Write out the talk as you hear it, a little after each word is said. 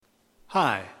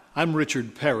Hi, I'm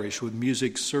Richard Parrish with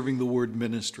Music Serving the Word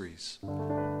Ministries.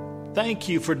 Thank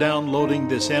you for downloading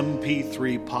this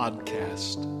MP3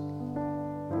 podcast.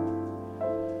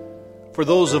 For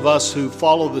those of us who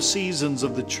follow the seasons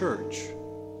of the church,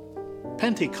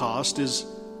 Pentecost is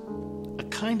a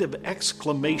kind of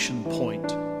exclamation point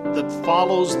that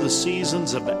follows the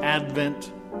seasons of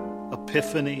Advent,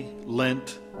 Epiphany,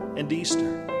 Lent, and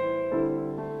Easter.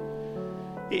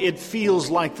 It feels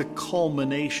like the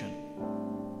culmination,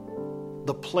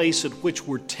 the place at which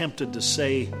we're tempted to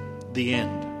say the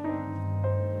end.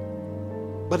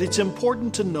 But it's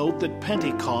important to note that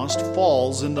Pentecost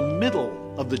falls in the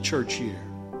middle of the church year.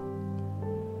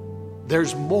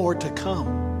 There's more to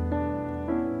come.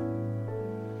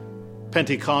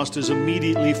 Pentecost is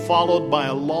immediately followed by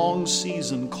a long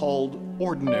season called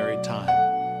Ordinary Time,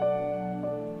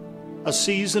 a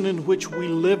season in which we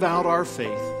live out our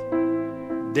faith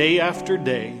day after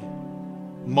day,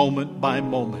 moment by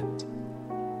moment.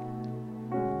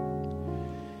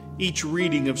 Each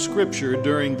reading of Scripture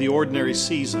during the ordinary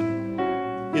season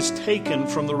is taken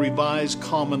from the Revised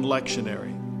Common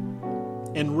Lectionary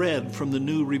and read from the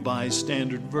New Revised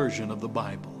Standard Version of the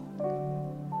Bible.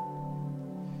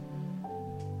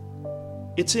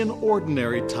 It's in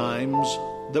ordinary times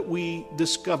that we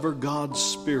discover God's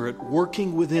Spirit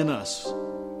working within us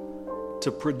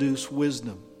to produce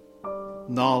wisdom,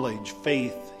 knowledge,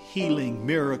 faith, healing,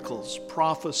 miracles,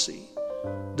 prophecy,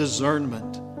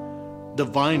 discernment,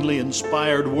 divinely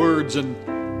inspired words,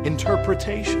 and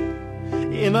interpretation.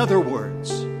 In other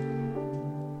words,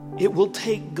 it will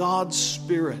take God's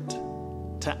Spirit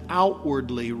to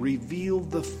outwardly reveal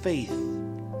the faith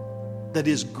that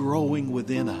is growing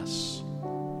within us.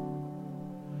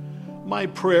 My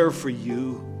prayer for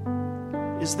you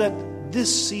is that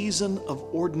this season of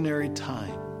ordinary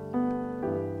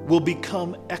time will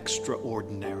become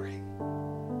extraordinary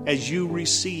as you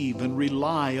receive and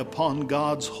rely upon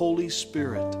God's Holy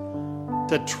Spirit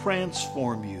to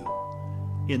transform you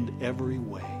in every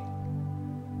way.